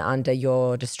hidden under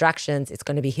your distractions. It's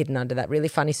going to be hidden under that really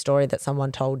funny story that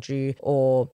someone told you,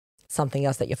 or something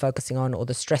else that you're focusing on, or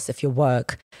the stress of your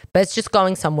work. But it's just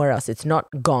going somewhere else. It's not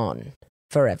gone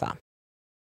forever.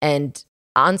 And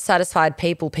unsatisfied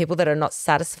people that are not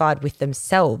satisfied with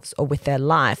themselves or with their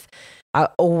life,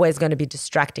 are always going to be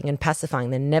distracting and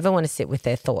pacifying. They never want to sit with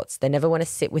their thoughts. They never want to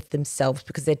sit with themselves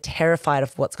because they're terrified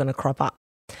of what's going to crop up.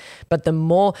 But the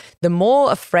more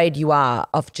afraid you are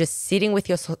of just sitting with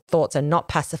your thoughts and not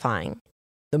pacifying,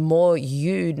 the more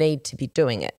you need to be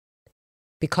doing it.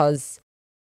 Because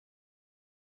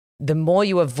the more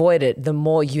you avoid it, the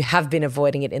more you have been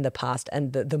avoiding it in the past,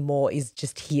 and the more is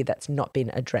just here that's not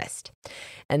been addressed.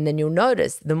 And then you'll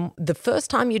notice the first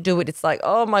time you do it, it's like,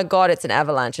 oh my God, it's an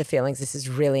avalanche of feelings. This is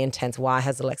really intense. Why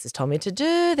has Alexis told me to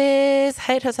do this?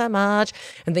 Hate her so much.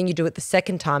 And then you do it the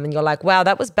second time and you're like, wow,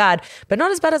 that was bad, but not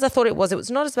as bad as I thought it was. It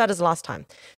was not as bad as last time.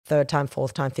 Third time,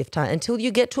 fourth time, fifth time, until you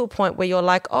get to a point where you're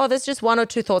like, oh, there's just one or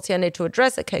two thoughts here I need to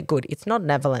address. Okay, good. It's not an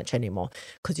avalanche anymore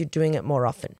because you're doing it more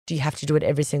often. Do you have to do it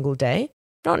every single day?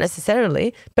 Not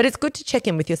necessarily, but it's good to check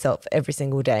in with yourself every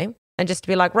single day and just to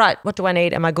be like, right, what do I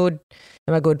need? Am I good?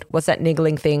 Am I good? What's that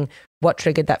niggling thing? What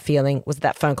triggered that feeling? Was it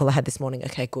that phone call I had this morning?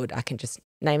 Okay, good. I can just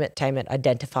name it, tame it,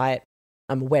 identify it.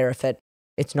 I'm aware of it.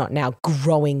 It's not now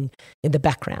growing in the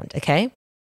background, okay?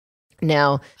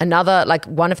 Now,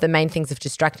 one of the main things of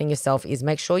distracting yourself is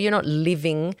make sure you're not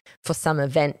living for some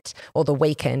event or the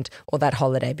weekend or that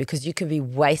holiday, because you can be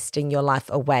wasting your life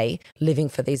away living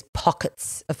for these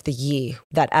pockets of the year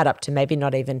that add up to maybe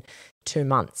not even 2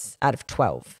 months out of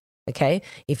 12, okay?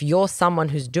 If you're someone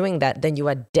who's doing that, then you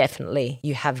have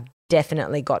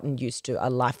definitely gotten used to a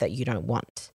life that you don't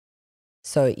want.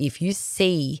 So if you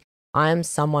see, I am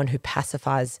someone who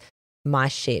pacifies my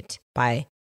shit by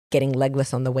getting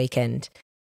legless on the weekend,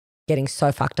 getting so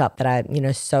fucked up that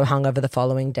I, so hungover the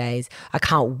following days. I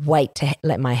can't wait to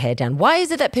let my hair down. Why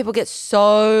is it that people get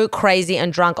so crazy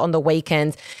and drunk on the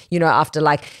weekends, after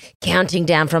like counting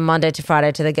down from Monday to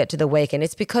Friday till they get to the weekend?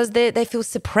 It's because they feel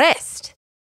suppressed.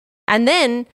 And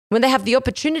then when they have the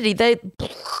opportunity, they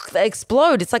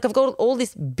explode. It's like I've got all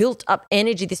this built up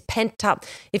energy, this pent up.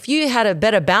 If you had a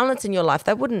better balance in your life,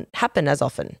 that wouldn't happen as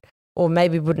often, or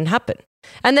maybe wouldn't happen.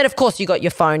 And then, of course, you got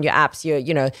your phone, your apps,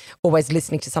 you're, always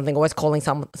listening to something, always calling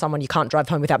someone. You can't drive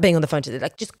home without being on the phone to them,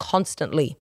 like just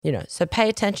constantly, So pay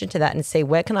attention to that and see,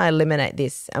 where can I eliminate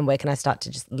this and where can I start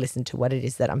to just listen to what it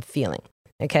is that I'm feeling,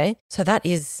 okay? So that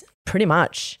is pretty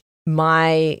much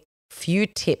my few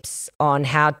tips on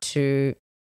how to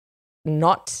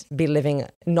not be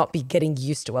getting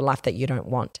used to a life that you don't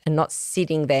want, and not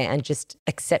sitting there and just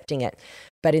accepting it,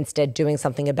 but instead doing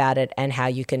something about it, and how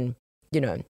you can,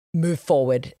 move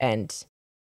forward and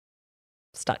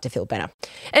start to feel better.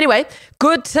 Anyway,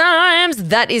 good times.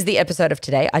 That is the episode of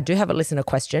today. I do have a listener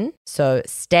question, so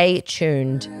stay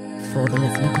tuned for the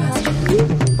listener question.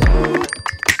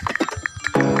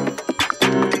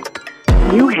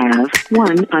 You have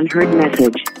one unheard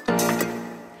message.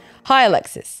 Hi,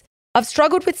 Alexis. I've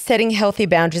struggled with setting healthy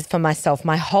boundaries for myself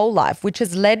my whole life, which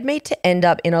has led me to end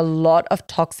up in a lot of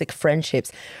toxic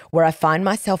friendships where I find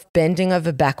myself bending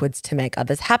over backwards to make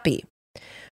others happy,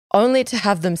 only to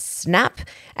have them snap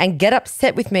and get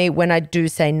upset with me when I do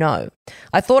say no.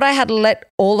 I thought I had let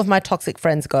all of my toxic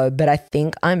friends go, but I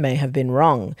think I may have been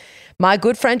wrong. My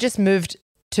good friend just moved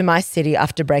to my city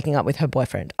after breaking up with her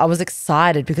boyfriend. I was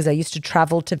excited because I used to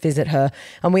travel to visit her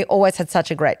and we always had such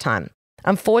a great time.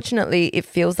 Unfortunately, it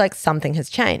feels like something has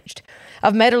changed.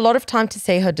 I've made a lot of time to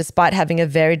see her despite having a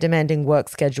very demanding work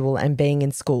schedule and being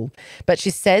in school, but she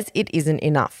says it isn't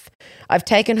enough. I've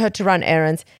taken her to run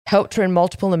errands, helped her in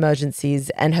multiple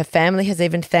emergencies, and her family has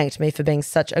even thanked me for being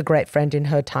such a great friend in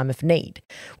her time of need.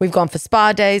 We've gone for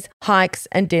spa days, hikes,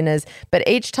 and dinners, but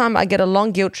each time I get a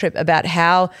long guilt trip about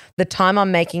how the time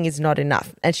I'm making is not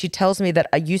enough, and she tells me that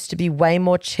I used to be way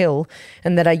more chill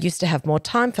and that I used to have more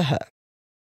time for her.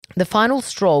 The final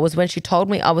straw was when she told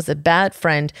me I was a bad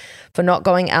friend for not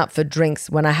going out for drinks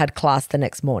when I had class the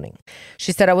next morning.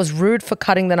 She said I was rude for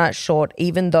cutting the night short,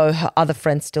 even though her other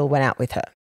friends still went out with her.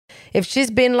 If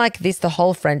she's been like this the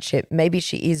whole friendship, maybe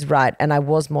she is right and I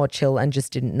was more chill and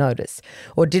just didn't notice.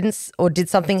 Or did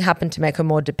something happen to make her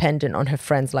more dependent on her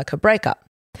friends, like her breakup?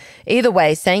 Either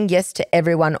way, saying yes to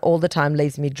everyone all the time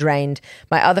leaves me drained.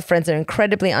 My other friends are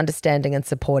incredibly understanding and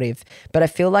supportive, but I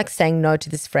feel like saying no to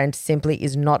this friend simply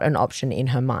is not an option in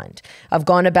her mind. I've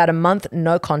gone about a month,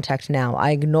 no contact now.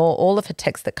 I ignore all of her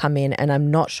texts that come in and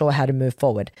I'm not sure how to move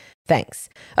forward. Thanks.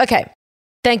 Okay.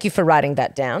 Thank you for writing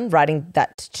that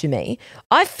to me.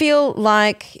 I feel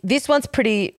like this one's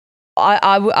pretty,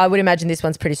 I would imagine this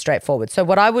one's pretty straightforward. So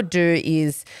what I would do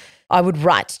is I would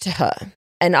write to her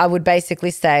and I would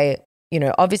basically say,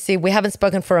 obviously we haven't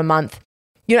spoken for a month,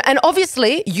 and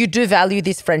obviously you do value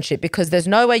this friendship because there's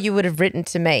no way you would have written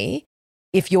to me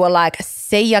if you were like,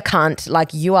 see ya cunt,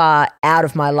 like you are out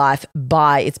of my life,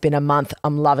 bye, it's been a month,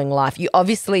 I'm loving life. You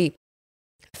obviously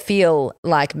feel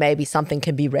like maybe something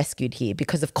can be rescued here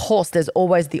because of course there's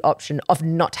always the option of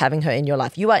not having her in your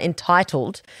life. You are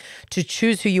entitled to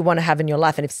choose who you want to have in your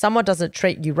life. And if someone doesn't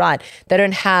treat you right, they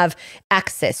don't have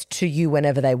access to you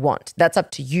whenever they want. That's up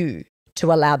to you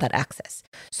to allow that access.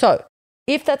 So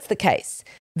if that's the case,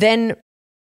 then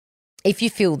if you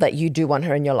feel that you do want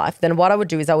her in your life, then what I would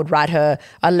do is I would write her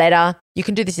a letter. You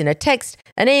can do this in a text,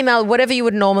 an email, whatever you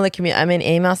would normally communicate. I mean,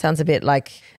 email sounds a bit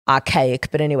like archaic,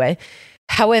 but anyway,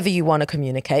 however you want to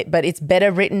communicate. But it's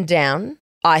better written down,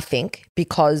 I think,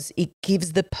 because it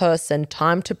gives the person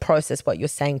time to process what you're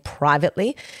saying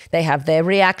privately. They have their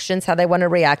reactions, how they want to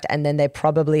react, and then they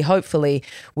probably, hopefully,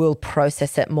 will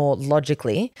process it more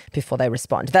logically before they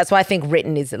respond. That's why I think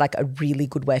written is like a really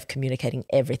good way of communicating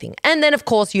everything. And then, of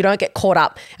course, you don't get caught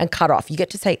up and cut off. You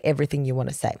get to say everything you want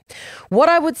to say. What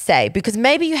I would say, because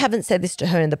maybe you haven't said this to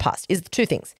her in the past, is two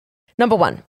things. Number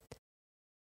one,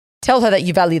 tell her that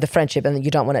you value the friendship and that you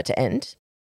don't want it to end.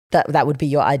 That would be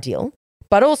your ideal.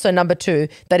 But also number two,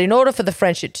 that in order for the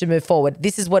friendship to move forward,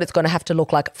 this is what it's going to have to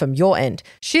look like from your end.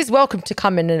 She's welcome to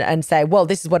come in and say, well,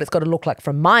 this is what it's got to look like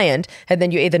from my end. And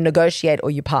then you either negotiate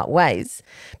or you part ways.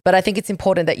 But I think it's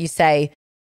important that you say,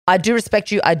 I do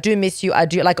respect you. I do miss you. I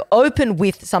do like open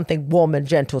with something warm and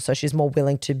gentle. So she's more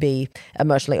willing to be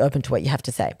emotionally open to what you have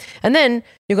to say. And then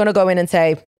you're going to go in and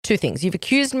say two things. You've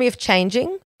accused me of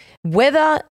changing,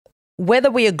 whether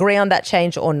we agree on that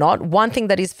change or not. One thing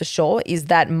that is for sure is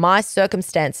that my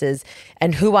circumstances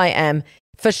and who I am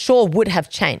for sure would have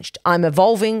changed. I'm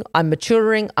evolving, I'm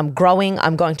maturing, I'm growing,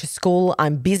 I'm going to school,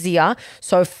 I'm busier.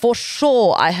 So for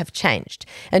sure I have changed.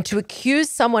 And to accuse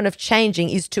someone of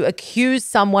changing is to accuse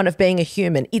someone of being a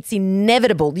human. It's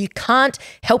inevitable. You can't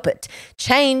help it.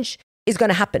 Change is going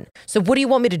to happen. So what do you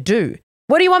want me to do?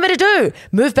 What do you want me to do?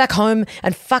 Move back home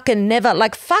and fucking never,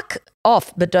 like fuck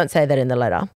off. But don't say that in the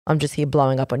letter. I'm just here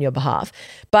blowing up on your behalf.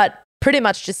 But pretty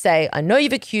much just say, I know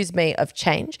you've accused me of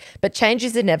change, but change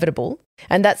is inevitable.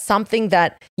 And that's something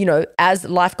that, as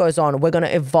life goes on, we're going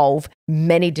to evolve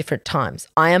many different times.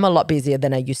 I am a lot busier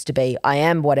than I used to be. I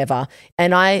am whatever.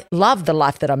 And I love the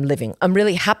life that I'm living. I'm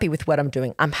really happy with what I'm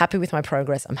doing. I'm happy with my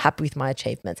progress. I'm happy with my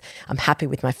achievements. I'm happy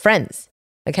with my friends.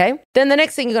 Okay? Then the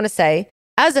next thing you're going to say,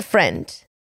 as a friend,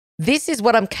 this is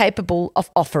what I'm capable of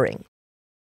offering.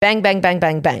 Bang, bang, bang,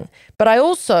 bang, bang. But I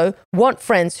also want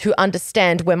friends who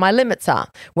understand where my limits are,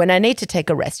 when I need to take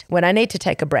a rest, when I need to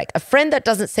take a break. A friend that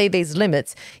doesn't see these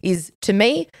limits is, to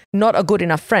me, not a good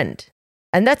enough friend.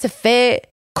 And that's a fair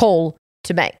call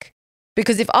to make.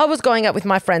 Because if I was going out with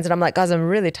my friends and I'm like, guys, I'm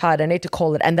really tired, I need to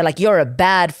call it. And they're like, you're a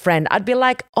bad friend. I'd be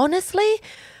like, honestly,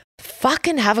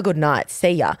 fucking have a good night.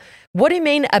 See ya. What do you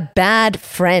mean a bad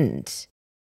friend?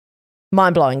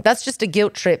 Mind blowing. That's just a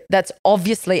guilt trip. That's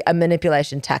obviously a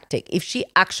manipulation tactic. If she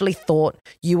actually thought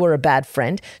you were a bad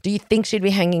friend, do you think she'd be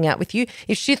hanging out with you?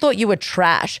 If she thought you were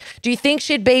trash, do you think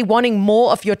she'd be wanting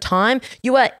more of your time?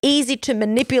 You are easy to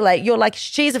manipulate. You're like,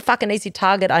 she's a fucking easy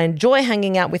target. I enjoy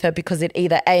hanging out with her because it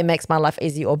either A, makes my life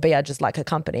easy, or B, I just like her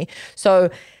company. So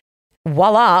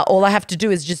voila, all I have to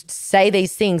do is just say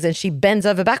these things and she bends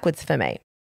over backwards for me.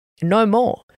 No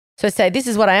more. So say, this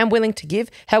is what I am willing to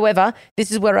give. However, this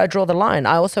is where I draw the line.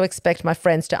 I also expect my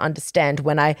friends to understand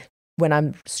when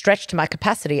I'm stretched to my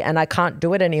capacity and I can't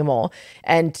do it anymore.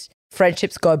 And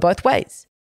friendships go both ways.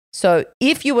 So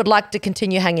if you would like to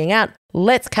continue hanging out,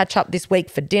 let's catch up this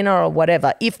week for dinner or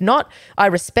whatever. If not, I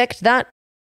respect that.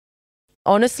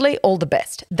 Honestly, all the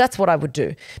best. That's what I would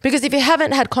do. Because if you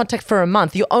haven't had contact for a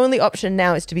month, your only option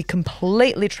now is to be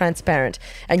completely transparent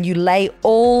and you lay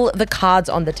all the cards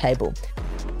on the table.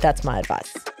 That's my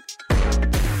advice.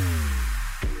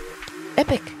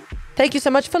 Epic. Thank you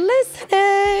so much for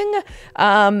listening.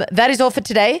 That is all for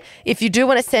today. If you do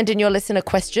want to send in your listener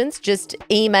questions, just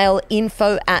email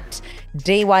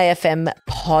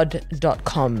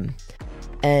info@dyfmpod.com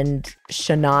and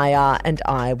Shania and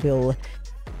I will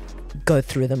go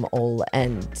through them all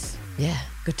and yeah,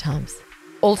 good times.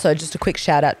 Also, just a quick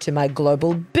shout out to my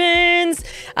global beans.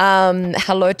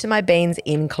 Hello to my beans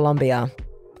in Colombia.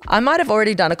 I might have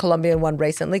already done a Colombian one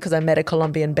recently because I met a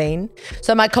Colombian bean.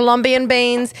 So my Colombian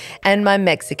beans and my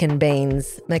Mexican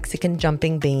beans, Mexican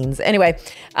jumping beans. Anyway,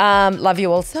 love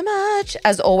you all so much.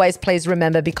 As always, please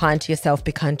remember, be kind to yourself,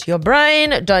 be kind to your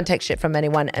brain. Don't take shit from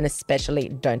anyone and especially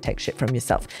don't take shit from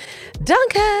yourself.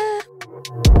 Danke.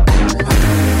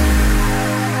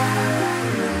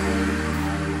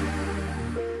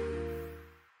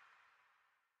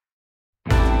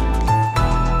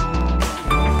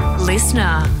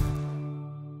 listener.